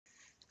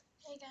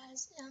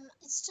Guys,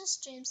 it's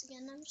just James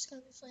again. I'm just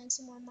gonna be playing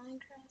some more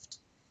Minecraft.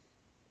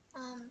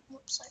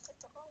 Whoops, I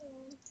clicked the wrong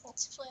one.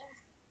 Multiplayer.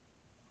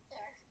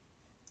 There.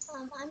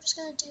 I'm just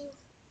gonna do,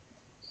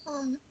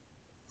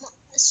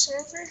 the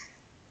server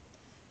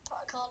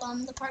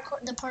called, the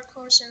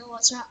parkour server. Well,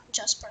 it's not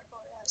just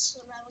parkour, it has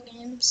survival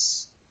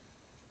games,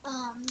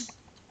 hide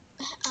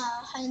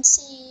and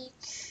seek,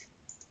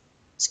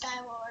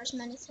 Sky Wars,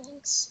 many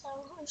things. So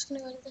I'm just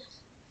gonna go to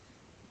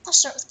I'll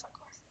start with parkour.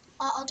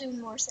 I'll do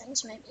more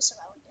things, maybe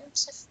survival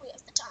games if we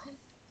have the time.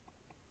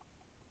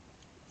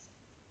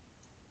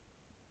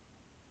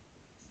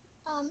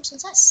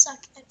 Since I suck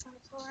at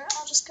parkour,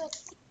 I'll just go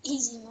to the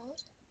easy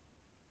mode.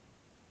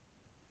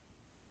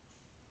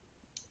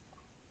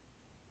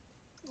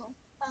 Well,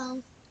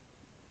 I'm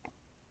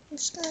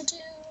just gonna do,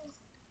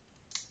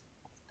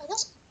 are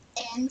those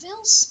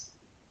anvils?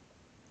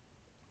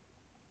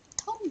 I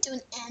told me to do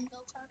an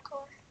anvil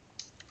parkour.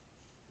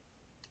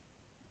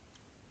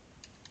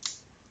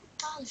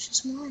 Oh, there's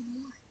just more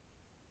and more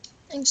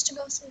things to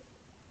go through.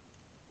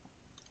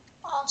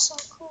 Oh, so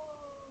cool.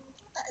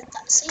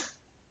 See?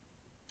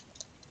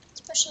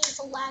 Especially with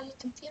a laggy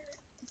computer.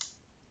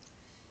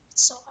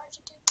 It's so hard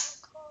to do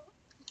parkour.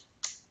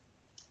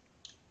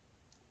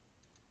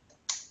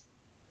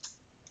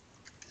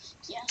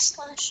 Yeah,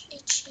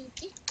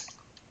 /HUP.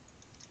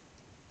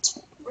 It's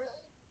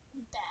really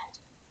bad.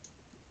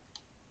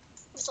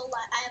 With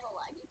I have a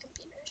laggy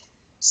computer.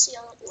 See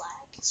all the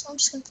lag. So I'm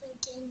just gonna play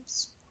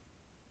games.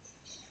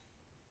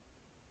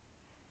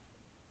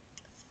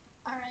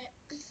 Alright.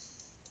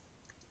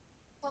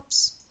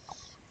 Whoops.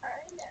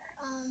 Alright, there.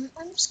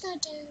 I'm just gonna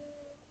do,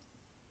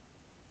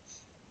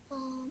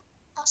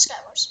 Sky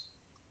Wars.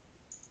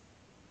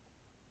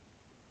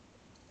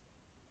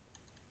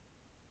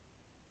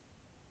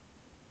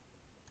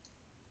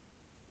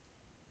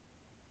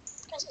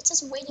 Guys, it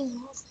says waiting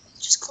on all of them.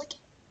 Just click it.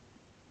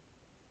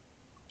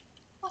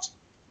 What?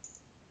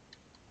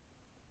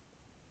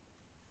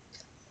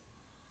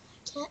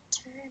 I can't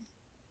turn.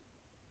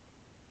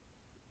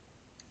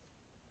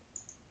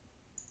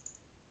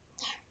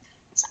 There.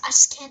 So I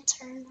just can't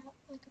turn.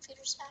 My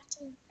computer's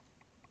acting.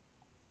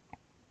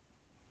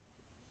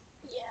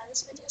 Yeah,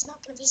 this video is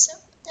not going to be so.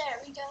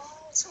 There we go.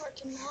 It's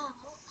working now.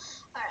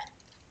 Alright.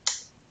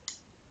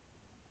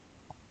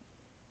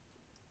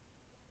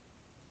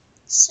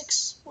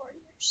 6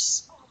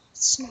 warriors. Oh,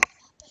 snow map.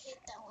 I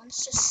hate that one.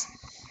 It's just,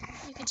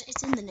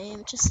 it's in the name.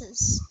 It just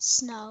says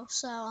snow.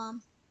 So,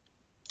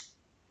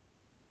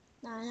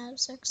 9 out of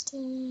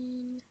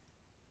 16.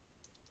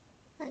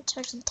 Alright, it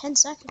starts in 10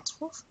 seconds.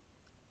 Woof.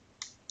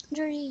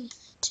 3,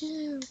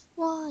 2,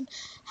 1.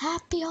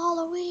 Happy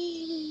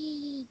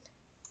Halloween!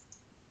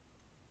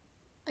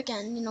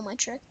 Again, you know my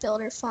trick,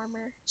 builder,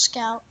 farmer,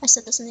 scout. I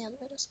said this in the other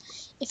videos.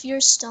 If you're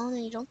a stone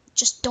and you don't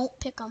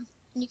pick them,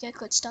 and you get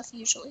good stuff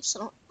usually.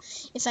 So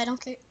if I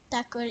don't get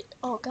that good,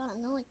 oh god,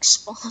 I'm gonna like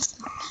spawn off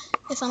them.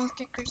 If I don't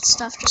get good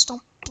stuff, just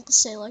don't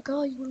say like,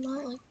 oh, you were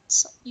lying, like,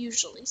 so,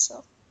 usually,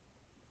 so.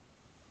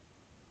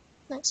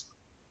 Nice.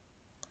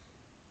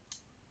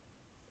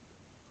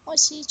 Oh, I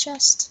see a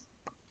chest.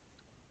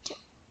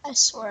 I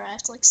swear I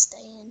have to like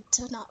stay in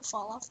to not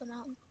fall off the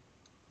mountain.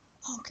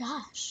 Oh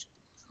gosh.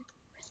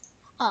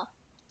 Oh.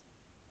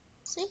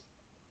 See?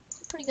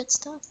 Pretty good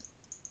stuff.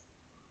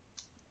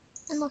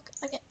 And look,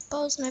 I get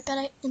bows, and I bet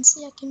I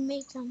can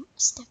make a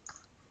stick.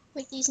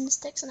 Make these into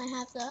sticks, and I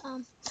have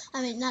the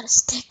I mean not a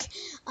stick,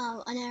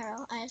 an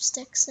arrow. I have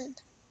sticks,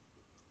 and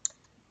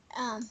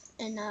I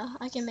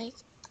can make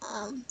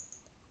and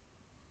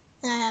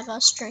I have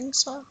a string,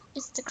 so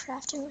it's the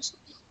crafting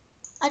recipe.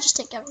 I just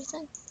take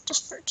everything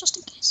just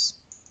in case.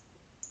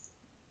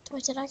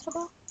 Wait, did I get a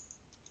bow?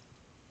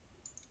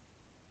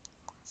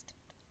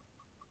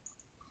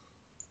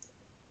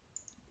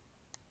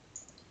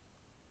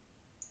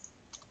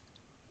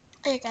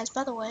 Hey guys,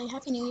 by the way,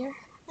 Happy New Year,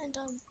 and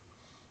I'm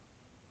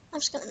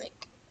just gonna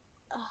make,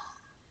 I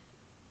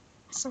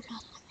forgot how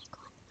to make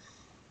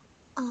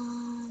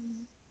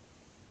one.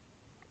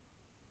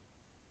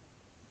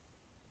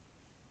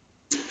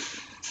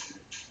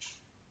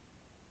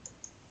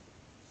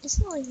 Is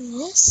it like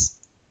this?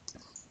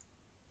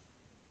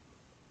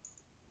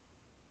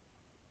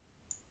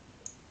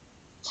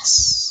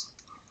 Yes.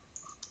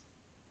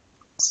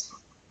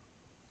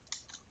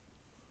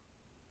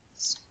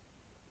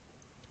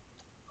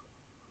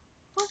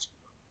 What?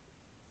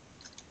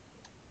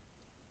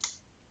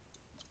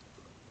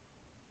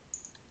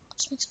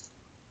 Let's make some.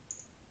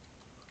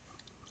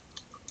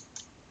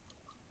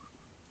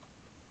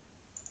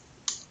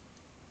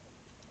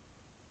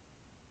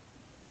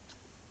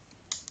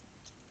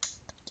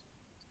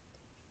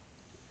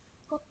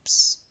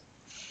 Whoops.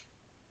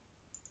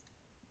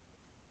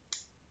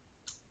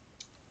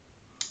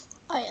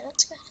 Oh yeah,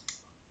 that's good.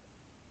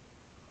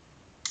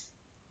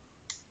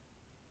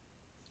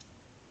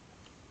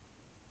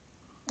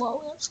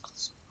 Whoa, that was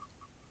close.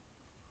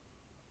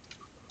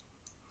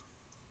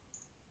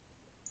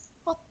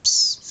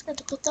 Whoops, I forgot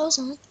to put those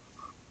on.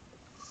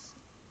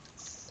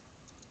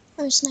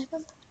 Let me snipe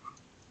him.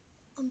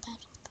 I'm bad,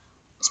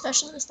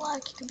 especially with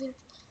lag computer.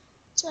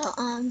 So,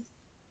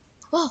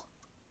 Whoa!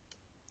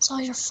 It's all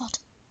your fault.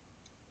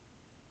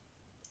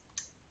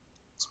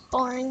 It's a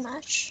boring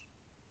match.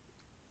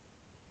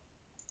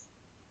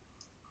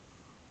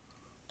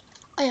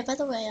 Oh yeah, by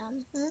the way,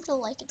 remember to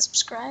like and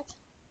subscribe.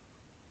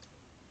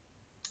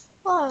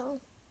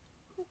 Whoa!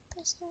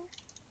 Is there?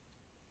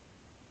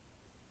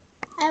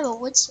 I have a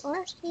wood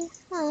sword here.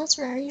 Oh, that's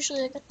rare.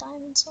 Usually I get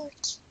diamond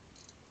swords.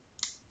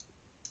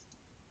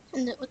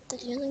 And with the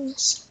using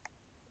this.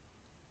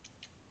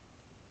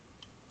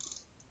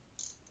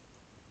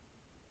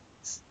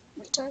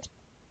 Retard.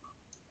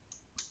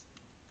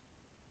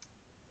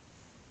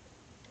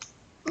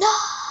 No!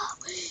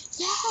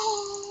 Yeah!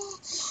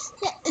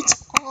 Yeah,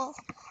 it's all.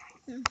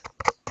 Wait,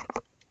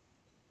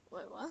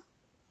 what?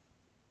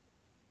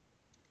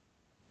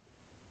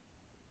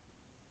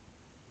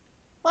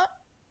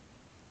 What?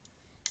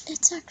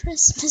 It's a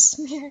Christmas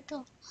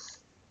miracle.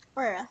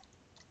 Or a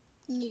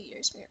New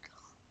Year's miracle.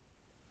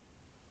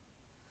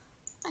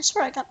 I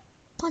swear I got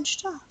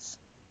punched off.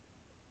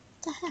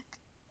 What the heck?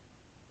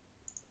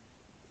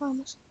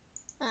 Almost.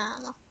 I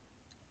don't know.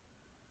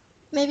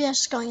 Maybe I was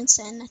just going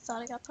insane. I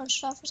thought I got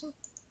punched off or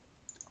something.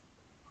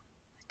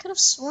 I could have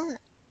sworn I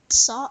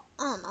saw.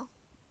 I don't know.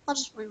 I'll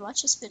just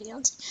rewatch this video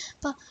and see.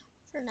 But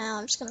for now,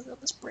 I'm just gonna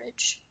build this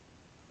bridge.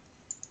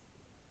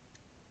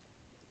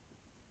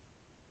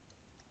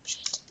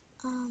 Shit.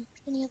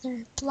 Any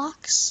other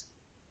blocks?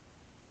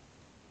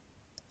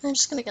 I'm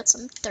just gonna get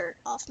some dirt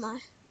off my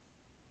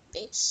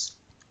base.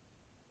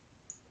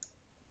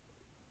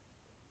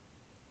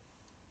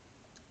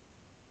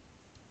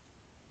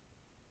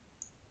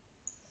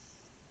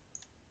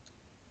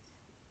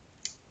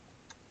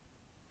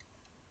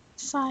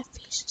 Five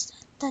pieces.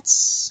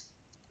 That's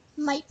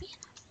might be enough.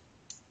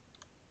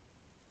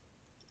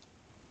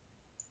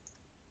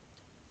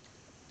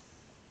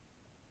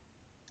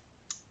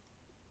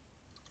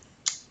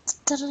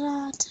 Da, da,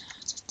 da, da,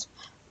 da.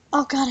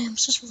 Oh god, I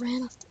almost just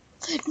ran off.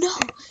 No!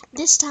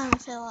 This time I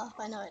fell off.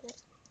 I know I did.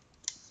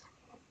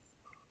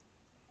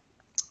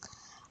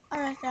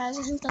 Alright guys,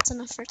 I think that's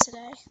enough for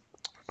today.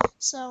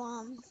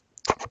 So,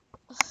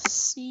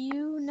 see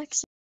you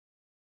next